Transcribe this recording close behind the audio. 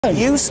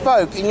You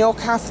spoke in your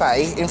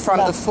cafe in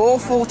front of 4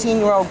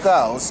 14-year-old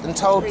girls and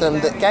told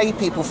them that gay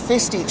people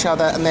fist each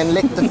other and then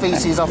lick the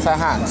feces off their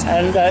hands.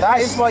 And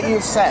that is what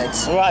you've said.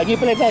 Right, you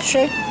believe that's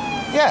true?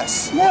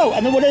 Yes. No,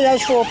 and then what did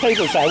those 4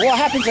 people say? What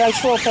happened to those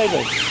 4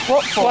 people?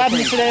 What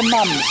happened to their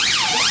mums?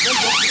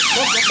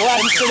 What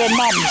happened to their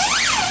mums?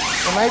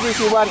 Well, maybe if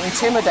you weren't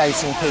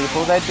intimidating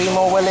people, they'd be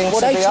more willing to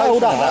be open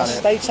about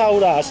it. They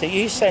told us that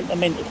you sent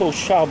them into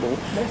cause trouble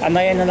and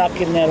they ended up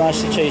giving their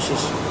lives to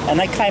Jesus. And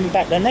they came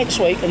back the next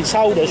week and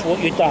told us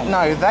what you'd done.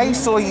 No, they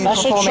saw you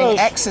performing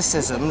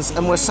exorcisms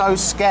and were so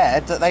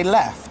scared that they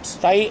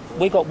left.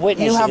 We got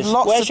witnesses. You have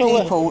lots of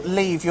people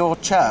leave your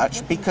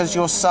church because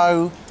you're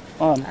so...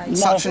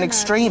 such an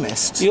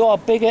extremist. You are a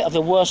bigot of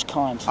the worst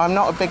kind. I'm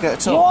not a bigot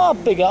at all. You are a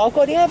bigot. I've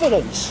got the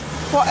evidence.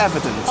 What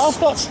evidence? I've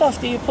got stuff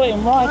that you put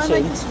in writing. Can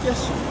I make a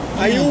suggestion?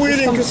 Are you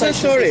willing to say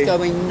sorry? It's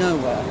going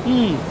nowhere.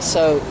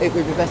 So it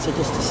would be better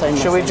just to say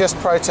nothing. Should we just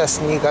protest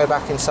and you go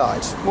back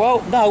inside?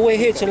 Well, no, we're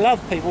here to love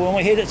people and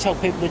we're here to tell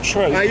people the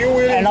truth. Are you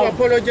willing to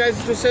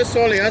apologise, to say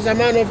sorry as a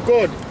man of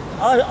God?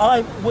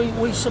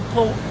 We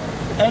support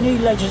any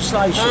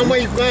legislation. I'm a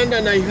Ugandan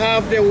and I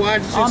have the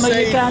words to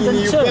say in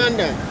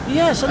Uganda.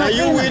 Yes. Are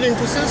you willing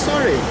to say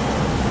sorry?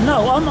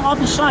 No,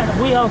 I'm saying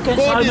that we are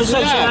against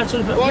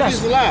homosexuality. God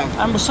is love.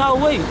 And so are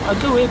we.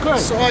 We agree.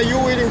 So are you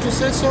willing to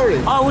say sorry?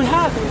 We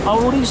have. I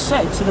already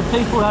said to the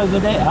people over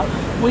there,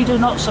 we do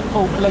not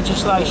support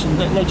legislation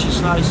that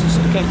legislates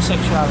against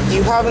sexuality.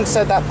 You haven't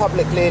said that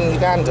publicly in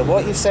Uganda.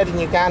 What you've said in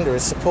Uganda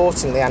is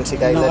supporting the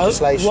anti-gay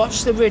legislation.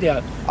 Watch the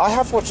video. I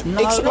have watched.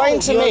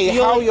 Explain to me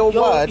how your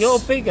words... You're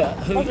bigger.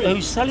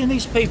 Who's telling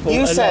these people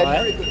You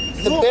said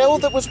the bill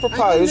that was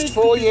proposed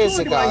 4 years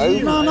ago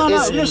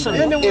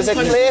is a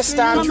clear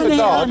stand for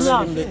God.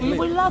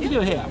 We love you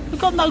here. We've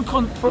got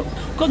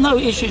no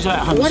issues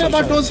about homosexuality. What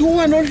about those who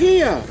are not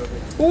here?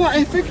 Who are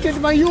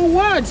affected by your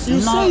words? You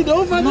said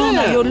over there.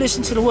 No, you're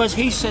listening to the words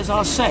he says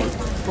I said.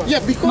 Yeah,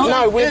 because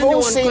no, we've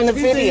all seen the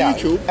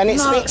video, and it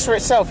speaks for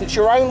itself. It's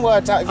your own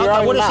words out of your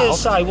own mouth. What does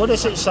it say? What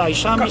does it say?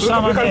 Show me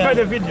someone here. We can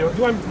play the video.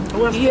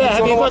 Have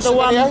you got the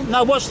one?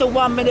 No, what's the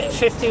 1 minute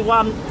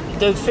 51?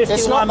 The 51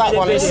 it's not that minute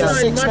one, video. it's a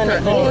 6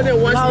 minute video.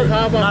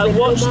 No,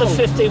 watch the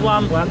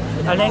 51 one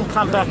and then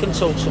come back and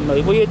talk to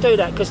me. Will you do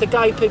that? Because the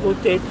gay people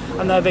did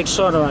and they've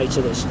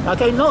exonerated us.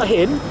 Okay, not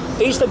him.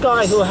 He's the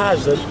guy who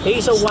has them.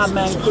 He's a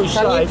one-man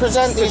crusade. Can you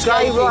present these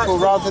gay people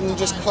rather than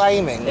just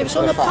claiming? It was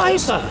on the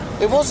paper.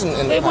 It wasn't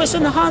in the paper. It was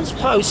in the Hunt's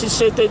Post. It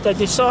said that they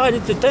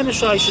decided the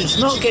demonstration's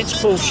not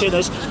against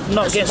bullshitters,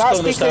 not against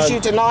That's because you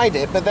denied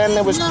it, but then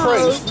there was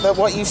proof that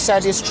what you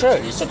said is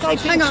true. The gay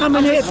people come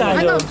in here,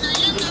 Daniel.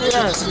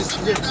 Yes.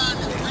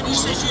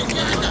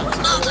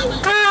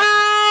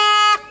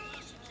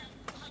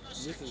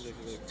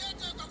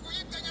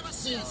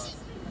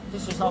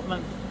 This is not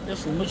meant.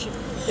 Listen,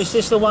 is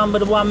this the one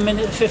with the 1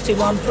 minute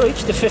 51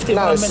 preach? The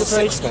 51 minute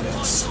preach? 6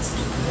 minutes.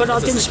 But I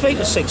didn't speak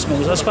for 6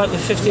 minutes. I spoke for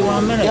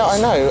 51 minutes. Yeah, I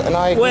know.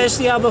 And Where's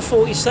the other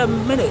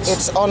 47 minutes?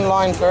 It's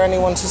online for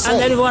anyone to see.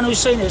 And anyone who's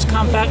seen it has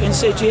come back and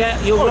said, yeah,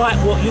 you're right,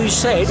 what you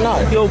said. No.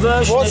 Your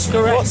version is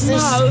correct.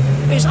 No,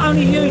 it's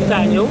only you,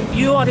 Daniel.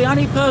 You are the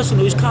only person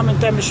who's come and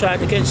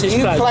demonstrated against this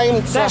place. You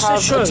claimed to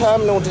have a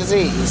terminal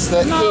disease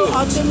that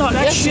I did not.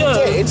 That's you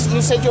did.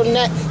 You said your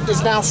neck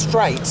is now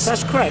straight.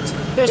 That's correct.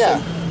 Listen,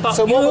 yeah. But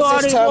so what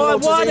was this terminal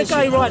disease? Why are the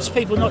gay rights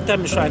people not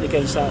demonstrating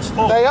against us?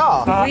 They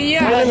are. My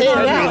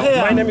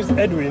name is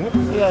Edwin.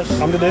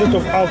 Yes. I'm the director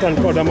of Out and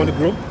Proud Among the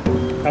Group.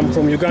 I'm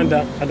from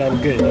Uganda and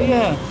I'm gay.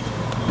 Yeah.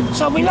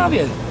 So we love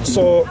you.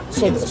 So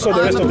the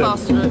rest of them. I'm a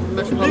pastor at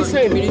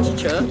Metropolitan Community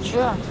Church,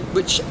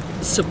 which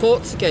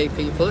supports gay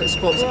people.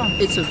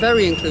 It's a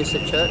very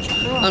inclusive church,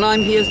 and I'm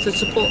here to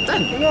support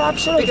them. Yeah,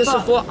 absolutely. Because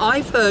of what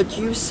I've heard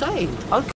you say. Okay.